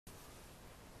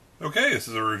Okay, this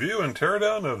is a review and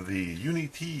teardown of the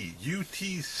UNI-T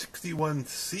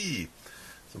UT61C.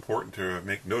 It's important to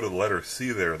make note of the letter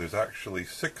C there. There's actually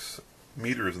 6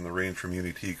 meters in the range from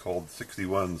UNI-T called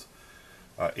 61s,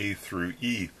 A through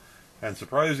E. And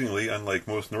surprisingly, unlike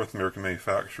most North American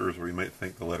manufacturers where you might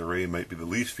think the letter A might be the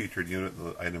least featured unit,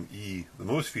 the item E the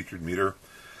most featured meter,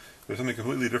 there's something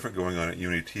completely different going on at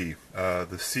UNI-T.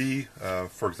 The C,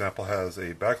 for example, has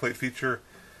a backlight feature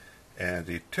and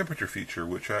a temperature feature,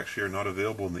 which actually are not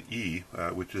available in the E,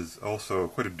 which is also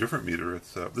quite a different meter.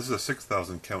 This is a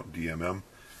 6,000 count DMM.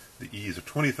 The E is a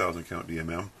 20,000 count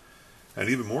DMM. And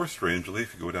even more strangely,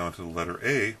 if you go down to the letter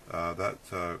A,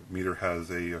 that meter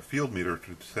has a field meter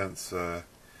to sense the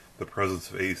presence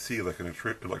of AC like an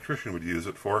electrician would use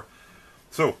it for.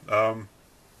 So,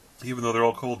 even though they're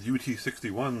all called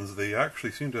UT61s, they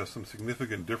actually seem to have some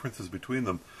significant differences between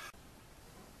them.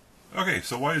 Okay,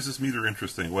 so why is this meter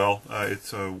interesting? Well,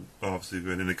 it's obviously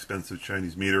an inexpensive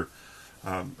Chinese meter.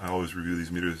 I always review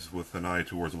these meters with an eye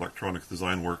towards electronics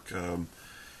design work,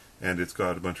 and it's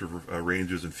got a bunch of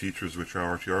ranges and features which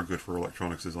actually are good for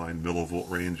electronics design, millivolt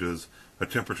ranges, a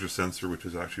temperature sensor which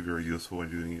is actually very useful when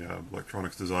doing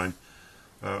electronics design.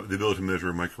 The ability to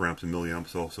measure microamps and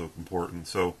milliamps is also important.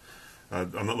 So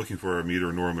I'm not looking for a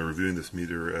meter, nor am I reviewing this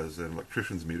meter as an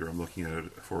electrician's meter. I'm looking at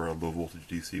it for low voltage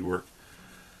DC work.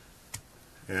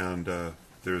 And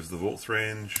there's the volts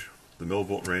range, the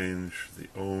millivolt range, the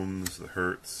ohms, the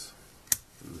hertz,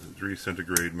 the degree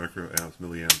centigrade, microamps,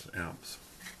 milliamps, amps.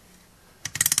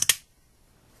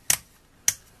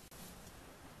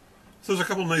 So there's a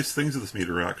couple nice things of this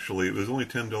meter actually. It was only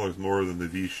 $10 more than the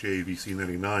VShay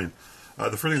VC99.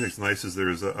 The first thing that's nice is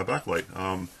there's a backlight.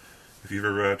 If you've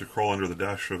ever had to crawl under the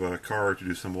dash of a car to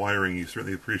do some wiring, you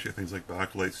certainly appreciate things like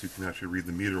backlights so you can actually read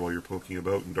the meter while you're poking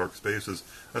about in dark spaces.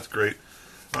 That's great.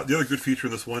 The other good feature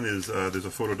of this one is there's a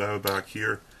photodiode back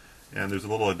here, and there's a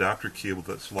little adapter cable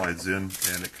that slides in,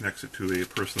 and it connects it to a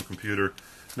personal computer.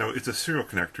 Now, it's a serial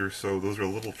connector, so those are a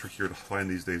little trickier to find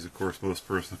these days. Of course, most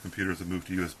personal computers have moved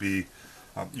to USB.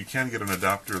 You can get an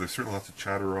adapter. There's certainly lots of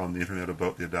chatter on the internet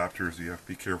about the adapters. You have to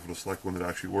be careful to select one that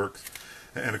actually works.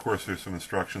 And, of course, there's some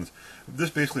instructions. This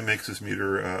basically makes this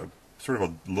meter sort of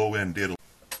a low-end data.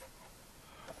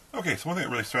 Okay, so one thing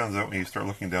that really stands out when you start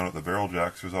looking down at the barrel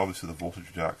jacks, there's obviously the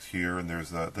voltage jacks here, and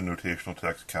there's the notational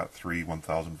text, Cat 3,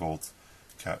 1000 volts,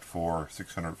 Cat 4,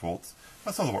 600 volts.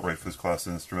 That sounds about right for this class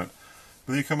of instrument.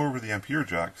 But then you come over to the ampere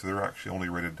jacks, so they're actually only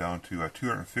rated down to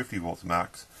 250 volts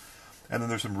max. And then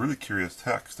there's some really curious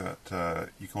text that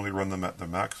you can only run them at the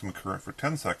maximum current for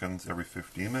 10 seconds every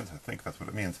 15 minutes. I think that's what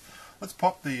it means. Let's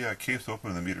pop the case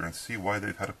open in the meter and see why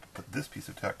they've had to put this piece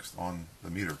of text on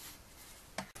the meter.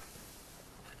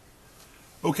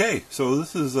 Okay, so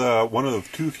this is one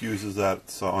of 2 fuses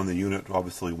that's on the unit.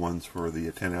 Obviously, one's for the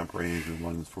 10 amp range and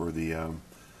one's for the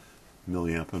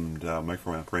milliamp and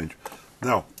microamp range.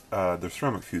 Now, they're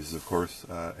ceramic fuses, of course,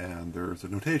 and there's a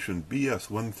notation,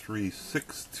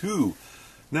 BS1362.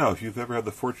 Now, if you've ever had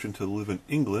the fortune to live in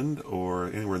England or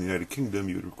anywhere in the United Kingdom,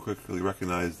 you would quickly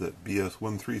recognize that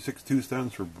BS1362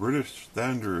 stands for British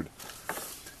Standard.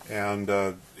 And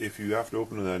if you have to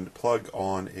open and plug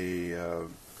on a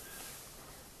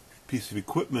piece of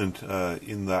equipment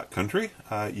in that country,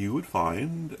 you would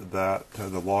find that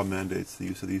the law mandates the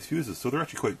use of these fuses. So they're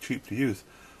actually quite cheap to use.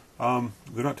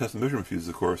 They're not test and measurement fuses,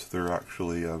 of course. They're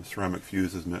actually ceramic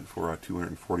fuses meant for a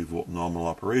 240 volt nominal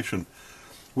operation,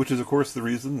 which is, of course, the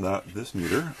reason that this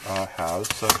meter has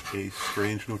such a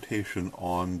strange notation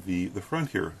on the front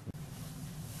here.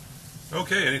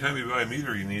 Okay, anytime you buy a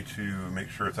meter, you need to make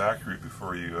sure it's accurate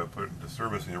before you put it into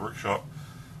service in your workshop.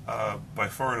 By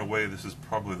far and away, this is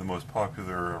probably the most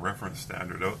popular reference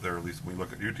standard out there, at least when we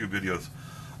look at YouTube videos.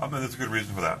 And there's a good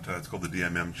reason for that. It's called the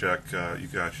DMM check. You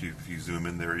can actually, if you zoom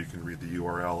in there, you can read the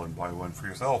URL and buy one for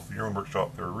yourself. In your own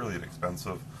workshop, they're really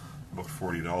inexpensive, about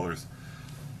 $40.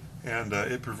 And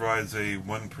it provides a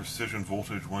 1 precision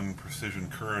voltage, 1 precision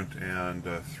current, and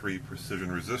 3 precision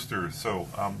resistors. So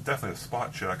definitely a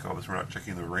spot check. Obviously, we're not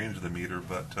checking the range of the meter,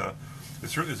 but it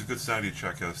certainly is a good sanity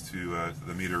check as to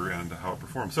the meter and how it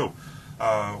performs. So,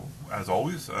 as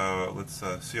always, let's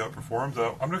see how it performs.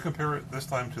 I'm going to compare it this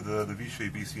time to the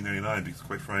VShay VC99 because,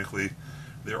 quite frankly,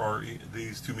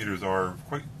 these 2 meters are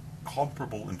quite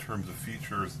comparable in terms of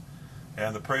features,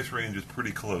 and the price range is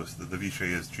pretty close. The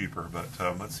VShay is cheaper, but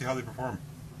let's see how they perform.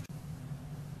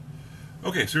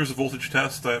 Okay, so here's a voltage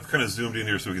test. I've kind of zoomed in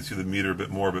here so we can see the meter a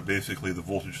bit more, but basically the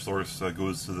voltage source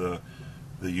goes to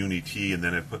the UNI-T, and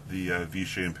then I put the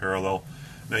VShay in parallel.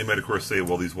 Now you might of course say,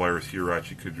 well, these wires here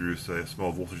actually could produce a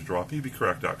small voltage drop. You'd be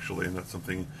correct actually, and that's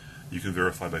something you can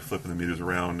verify by flipping the meters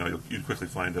around. Now you'd quickly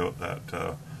find out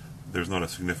that there's not a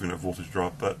significant voltage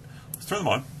drop. But let's turn them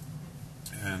on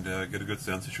and get a good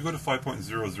sense. It should go to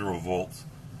 5.00 volts.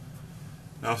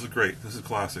 Now this is great. This is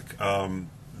classic.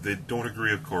 They don't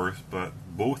agree, of course, but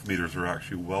both meters are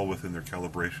actually well within their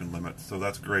calibration limits, so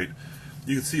that's great.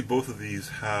 You can see both of these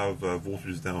have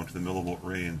voltages down to the millivolt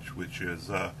range, which is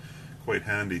quite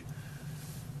handy.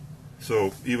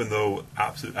 So even though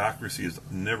absolute accuracy is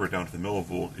never down to the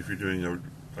millivolt, if you're doing a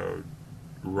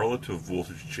relative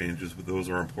voltage changes, but those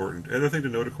are important. The other thing to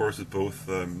note, of course, is both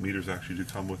meters actually do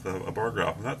come with a bar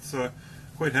graph, and that's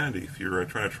quite handy. If you're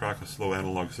trying to track a slow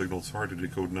analog signal, it's hard to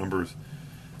decode numbers,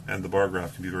 and the bar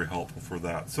graph can be very helpful for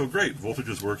that. So great, voltage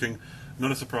is working.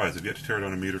 Not a surprise. I've yet to tear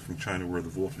down a meter from China where the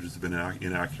voltages have been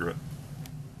inaccurate.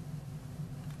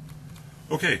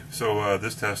 Okay, so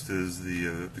this test is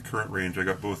the current range. I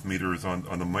got both meters on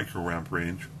the microamp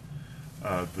range.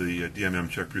 The DMM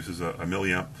check produces a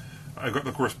milliamp. I've got,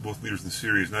 of course, both meters in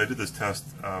series, and I did this test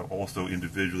also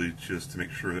individually just to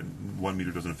make sure that one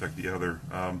meter doesn't affect the other.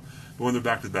 But when they're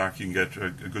back to back, you can get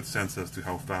a good sense as to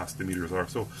how fast the meters are.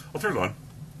 So I'll turn it on.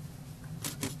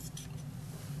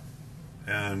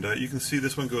 And you can see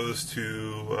this one goes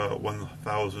to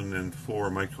 1004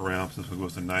 microamps, this one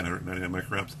goes to 999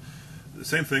 microamps. The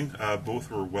same thing,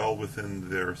 both were well within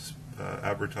their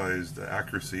advertised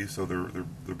accuracy, so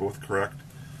they're both correct.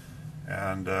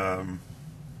 And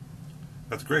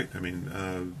that's great. I mean,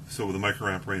 so the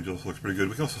microamp range also looks pretty good.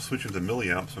 We can also switch into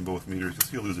milliamps on both meters. You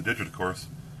see you lose a digit, of course,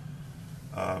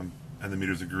 and the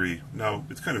meters agree. Now,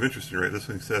 it's kind of interesting, right? This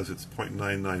thing says it's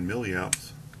 0.99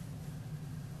 milliamps,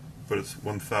 but it's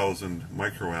 1,000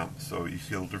 microamps, so you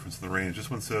see a little difference in the range. This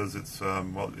one says it's,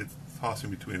 well, it's tossing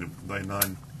between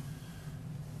 99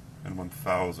 and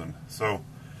 1,000. So,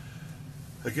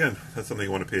 again, that's something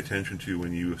you want to pay attention to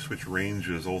when you switch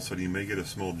ranges. All of a sudden, you may get a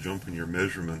small jump in your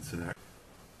measurements.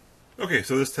 Okay,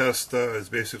 so this test is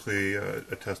basically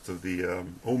a test of the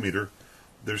ohm meter.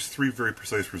 There's 3 very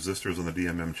precise resistors on the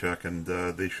DMM check, and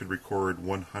they should record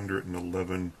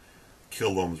 111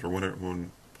 kiloohms, or 101.1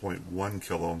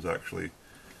 kiloohms actually.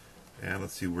 And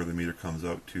let's see where the meter comes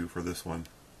out to for this one.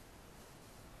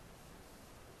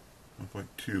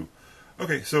 1.2.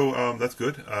 Okay, so that's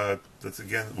good. That's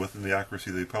again within the accuracy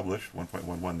they published.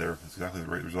 1.11 there. That's exactly the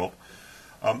right result.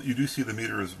 You do see the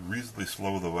meter is reasonably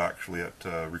slow though actually at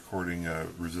recording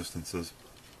resistances.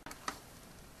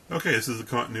 Okay, this is a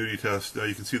continuity test.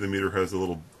 You can see the meter has a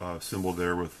little symbol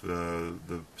there with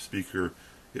the speaker.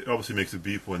 It obviously makes a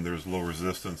beep when there's low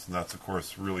resistance, and that's of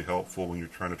course really helpful when you're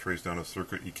trying to trace down a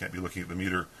circuit. You can't be looking at the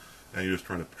meter and you're just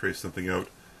trying to trace something out.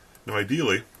 Now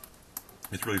ideally,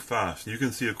 it's really fast. You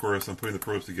can see, of course, I'm putting the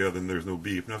probes together and there's no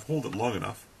beep. Now if I hold it long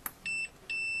enough,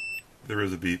 there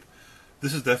is a beep.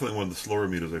 This is definitely one of the slower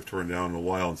meters I've torn down in a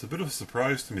while. And it's a bit of a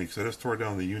surprise to me because I just tore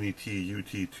down the UNI-T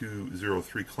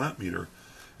UT203 clamp meter,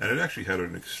 and it actually had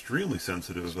an extremely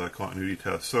sensitive continuity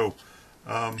test. So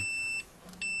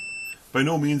by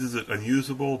no means is it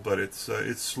unusable, but it's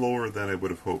slower than I would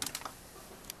have hoped.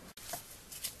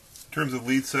 In terms of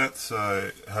lead sets,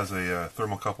 it has a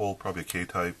thermocouple, probably a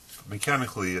K-type.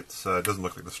 Mechanically, it doesn't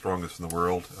look like the strongest in the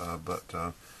world, but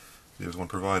there's one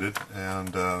provided,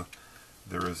 and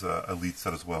there is a lead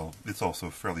set as well. It's also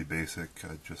fairly basic,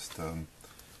 just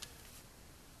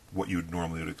what you would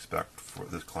normally expect for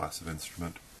this class of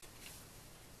instrument.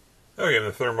 Okay, and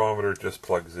the thermometer just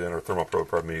plugs in, or thermoprobe,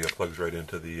 pardon me, it plugs right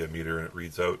into the meter and it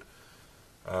reads out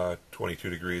 22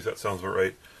 degrees. That sounds about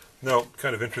right. Now,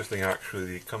 kind of interesting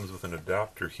actually, it comes with an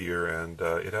adapter here, and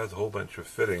it has a whole bunch of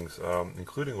fittings,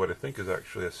 including what I think is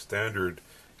actually a standard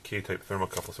K-type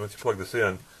thermocouple. So once you plug this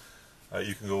in,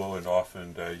 you can go on and off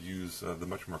and use the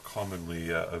much more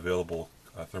commonly available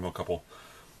thermocouple.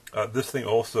 This thing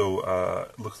also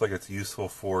looks like it's useful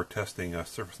for testing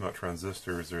surface mount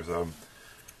transistors.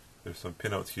 There's some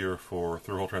pinouts here for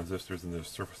through-hole transistors, and there's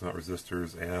surface mount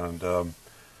resistors and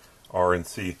R and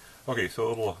C. Okay, so a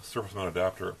little surface mount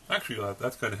adapter. Actually,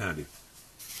 that's kind of handy.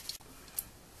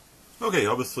 Okay,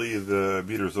 obviously the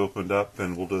meter's opened up,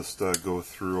 and we'll just go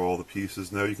through all the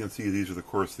pieces. Now you can see these are, of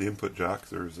course, the input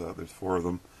jacks. There's 4 of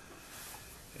them,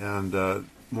 and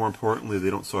more importantly, they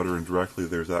don't solder in directly.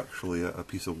 There's actually a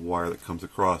piece of wire that comes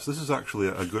across. This is actually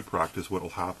a good practice. What will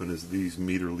happen is these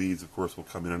meter leads, of course, will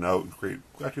come in and out and create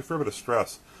actually a fair bit of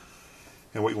stress.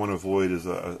 And what you want to avoid is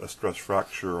a stress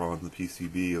fracture on the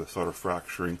PCB, a solder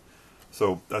fracturing.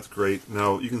 So that's great.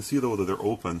 Now you can see though that they're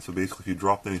open, so basically if you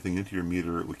dropped anything into your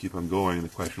meter it would keep on going, and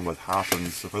the question what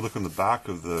happens. So if I look on the back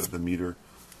of the meter,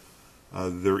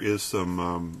 there is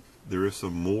some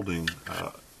molding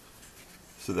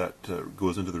so that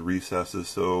goes into the recesses.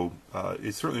 So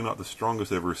it's certainly not the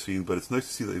strongest I've ever seen, but it's nice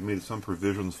to see that they've made some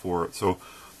provisions for it. So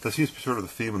That seems to be sort of the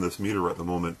theme of this meter at the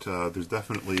moment. It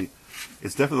definitely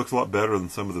looks a lot better than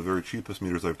some of the very cheapest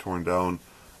meters I've torn down,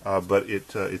 but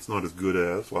it's not as good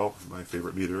as, well, my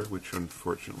favorite meter, which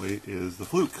unfortunately is the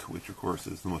Fluke, which of course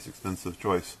is the most expensive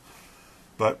choice.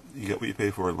 But you get what you pay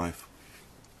for in life.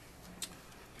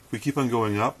 If we keep on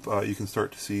going up, you can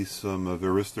start to see some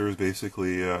Varistors.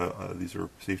 Basically, these are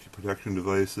safety protection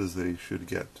devices. They should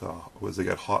get, as they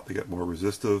get hot, they get more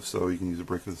resistive, so you can use a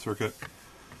break of the circuit.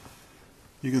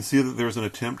 You can see that there's an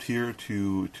attempt here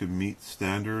to meet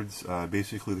standards.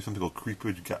 Basically, there's something called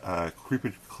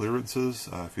creepage clearances.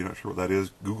 If you're not sure what that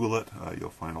is, Google it.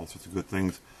 You'll find all sorts of good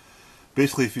things.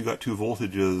 Basically, if you've got two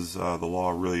voltages, the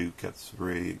law really gets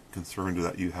very concerned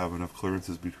that you have enough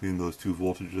clearances between those two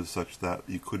voltages such that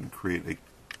you couldn't create a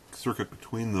circuit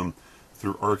between them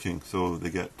through arcing. So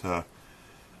they get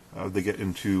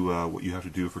into what you have to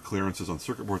do for clearances on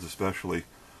circuit boards especially.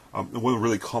 One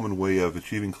really common way of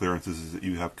achieving clearances is that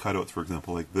you have cutouts, for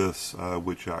example, like this,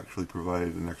 which actually provide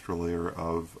an extra layer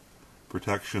of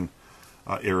protection.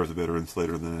 Air is a better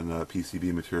insulator than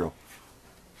PCB material.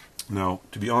 Now,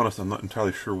 to be honest, I'm not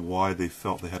entirely sure why they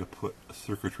felt they had to put a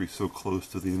circuitry so close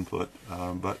to the input,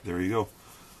 but there you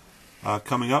go.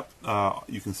 Coming up,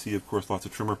 you can see, of course, lots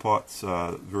of trimmer pots,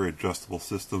 very adjustable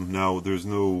system. Now, there's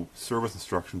no service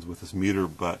instructions with this meter,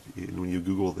 but when you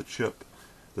Google the chip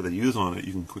that they use on it,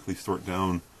 you can quickly sort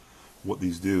down what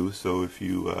these do. So if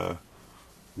you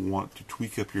want to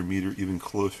tweak up your meter even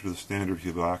closer to the standard, if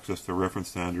you have access to a reference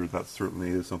standard, that certainly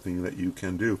is something that you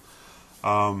can do.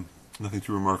 Nothing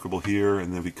too remarkable here,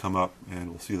 and then we come up and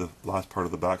we'll see the last part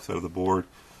of the back side of the board.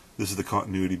 This is the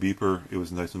continuity beeper. It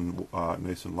was nice and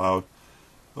loud.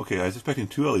 Okay, I was expecting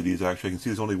two LEDs actually. I can see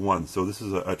there's only one, so this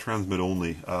is a transmit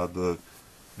only. The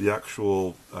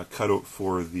actual cutout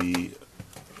for the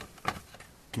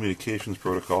communications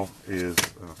protocol is,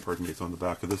 pardon me, it's on the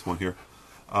back of this one here.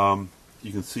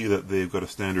 You can see that they've got a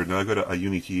standard. Now I've got a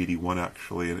UNI-T 81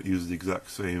 actually, and it uses the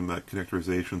exact same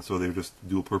connectorization, so they're just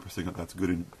dual purposing it. That's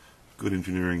good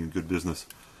engineering and good business.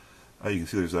 You can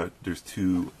see there's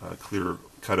two clear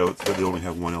cutouts, but they only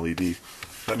have one LED.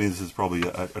 That means this is probably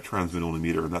a transmit only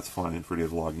meter, and that's fine for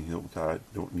data logging. You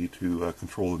don't need to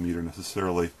control the meter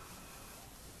necessarily.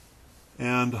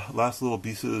 And last little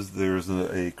pieces, there's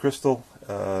a crystal.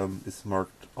 It's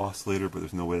marked oscillator, but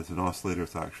there's no way it's an oscillator.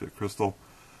 It's actually a crystal.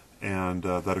 And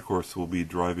that, of course, will be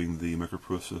driving the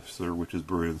microprocessor, which is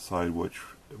buried inside, which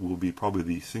will be probably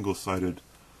the single-sided,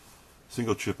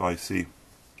 single-chip IC.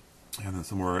 And then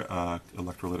some more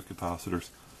electrolytic capacitors.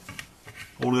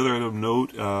 Only other item of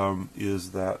note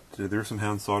is that there's some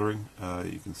hand soldering.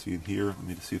 You can see in here. Let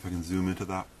me just see if I can zoom into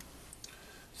that.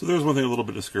 So there's one thing a little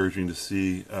bit discouraging to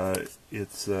see.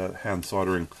 It's hand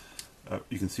soldering.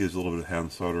 You can see there's a little bit of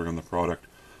hand soldering on the product.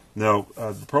 Now,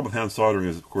 the problem with hand soldering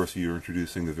is, of course, you're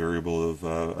introducing the variable of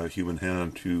a human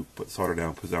hand to put solder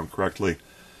down, put down correctly.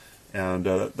 And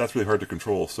that's really hard to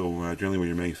control. So generally when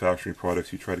you're manufacturing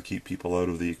products, you try to keep people out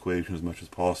of the equation as much as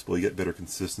possible. You get better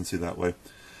consistency that way.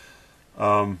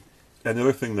 And the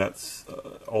other thing that's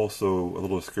also a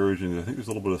little discouraging is I think there's a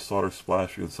little bit of solder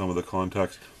splashing in some of the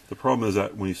contacts. The problem is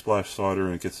that when you splash solder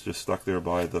and it gets just stuck there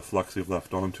by the flux you've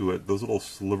left onto it, those little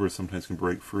slivers sometimes can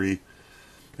break free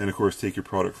and, of course, take your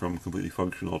product from completely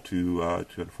functional to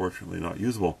unfortunately not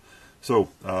usable. So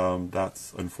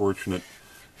that's unfortunate.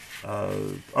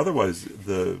 Otherwise,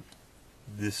 the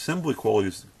assembly quality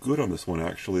is good on this one.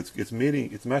 Actually, it's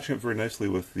matching up very nicely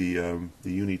with the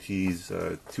UNI-T's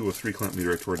 203 clamp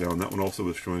meter I tore down. That one also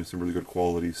was showing some really good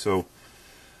quality. So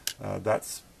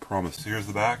that's promised. So here's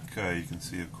the back. You can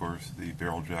see, of course, the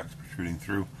barrel jacks protruding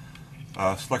through.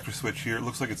 Selector switch here. It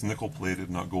looks like it's nickel plated,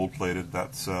 not gold plated.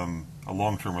 That's a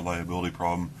long-term reliability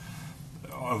problem.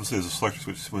 Obviously, as a selector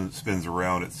switch spins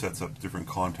around, it sets up different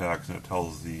contacts and it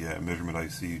tells the measurement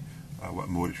IC what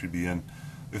mode it should be in.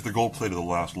 If they're gold plated, it'll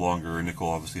last longer. Nickel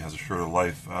obviously has a shorter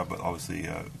life, but obviously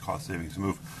cost savings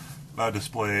move.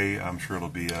 Display, I'm sure it'll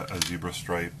be a zebra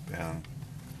stripe and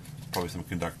probably some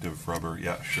conductive rubber.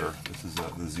 Yeah, sure. This is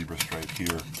the zebra stripe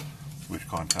here. Switch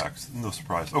contacts. No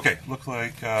surprise. Okay, looks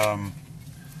like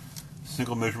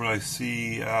single measurement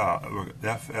IC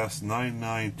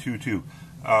FS9922.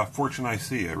 Fortune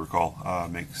IC, I recall,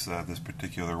 makes this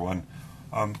particular one.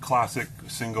 Classic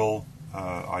single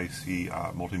IC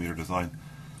multimeter design.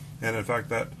 And in fact,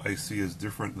 that IC is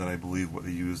different than I believe what they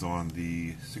use on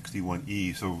the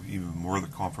 61E, so even more the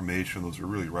confirmation. Those are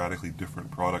really radically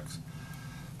different products.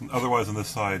 And otherwise, on this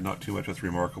side, not too much that's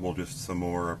remarkable, just some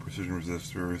more precision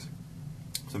resistors,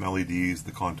 some LEDs,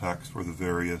 the contacts for the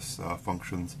various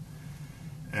functions,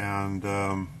 and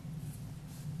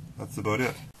that's about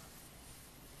it.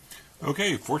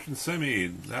 Okay, Fortune Semi,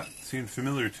 that seemed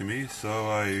familiar to me, so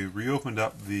I reopened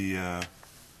up the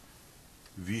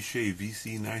VShay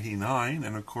VC99,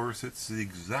 and of course it's the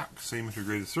exact same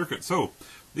integrated circuit. So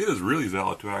it is really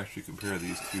valid to actually compare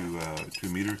these two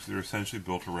meters. They're essentially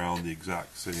built around the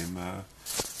exact same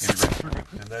integrated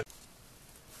circuit.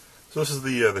 So this is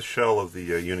the shell of the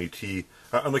UNI-T.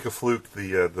 Unlike a Fluke,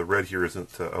 the red here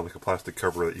isn't like a plastic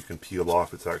cover that you can peel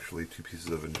off. It's actually two pieces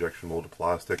of injection molded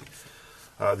plastic.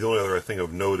 The only other thing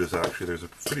of note is actually there's a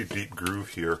pretty deep groove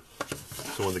here.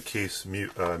 So when the case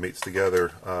mates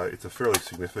together, it's a fairly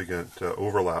significant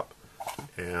overlap.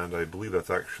 And I believe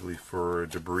that's actually for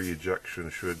debris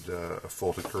ejection should a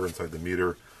fault occur inside the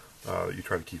meter. You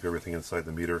try to keep everything inside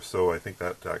the meter. So I think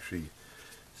that actually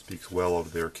speaks well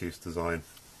of their case design.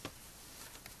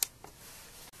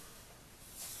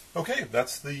 Okay,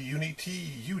 that's the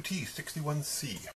UNI-T UT61C.